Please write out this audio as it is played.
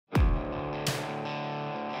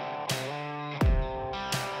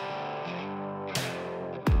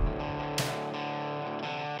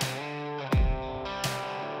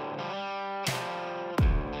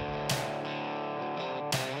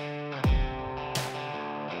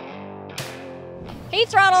Hey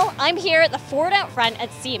Throdle, I'm here at the Ford out front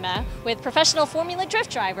at SEMA with professional Formula Drift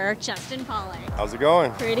driver Justin Pawlak. How's it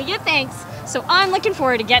going? Pretty good, thanks. So I'm looking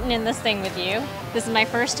forward to getting in this thing with you. This is my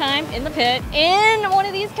first time in the pit in one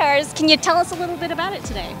of these cars. Can you tell us a little bit about it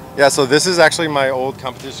today? Yeah, so this is actually my old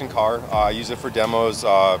competition car. I use it for demos,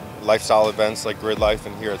 lifestyle events like Grid Life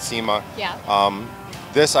and here at SEMA. Yeah.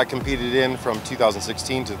 This I competed in from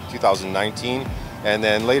 2016 to 2019. And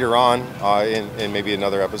then later on, in maybe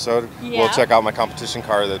another episode, we'll check out my competition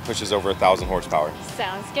car that pushes over 1,000 horsepower.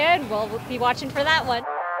 Sounds good. Well, we'll be watching for that one.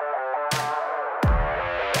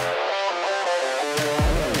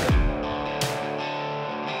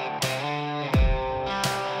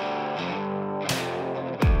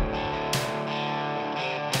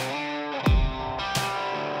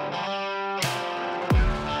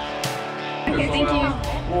 Okay, thank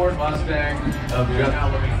you. Ford Mustang of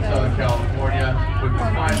Southern California with the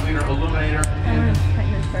 5-liter illuminator and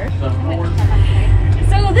some Ford.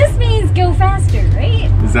 So this means go faster, right?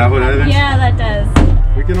 Is that what it is? Yeah, that does.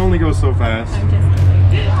 We can only go so fast. I'm just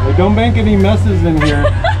kidding. Hey, don't bank any messes in here.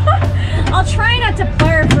 I'll try not to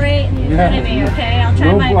barf right in front of me, okay? I'll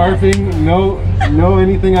try my best. No barfing, no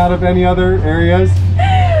anything out of any other areas.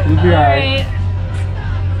 You'll be alright.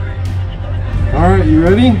 Alright, you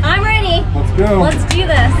ready? I'm ready. Let's go. Let's do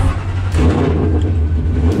this.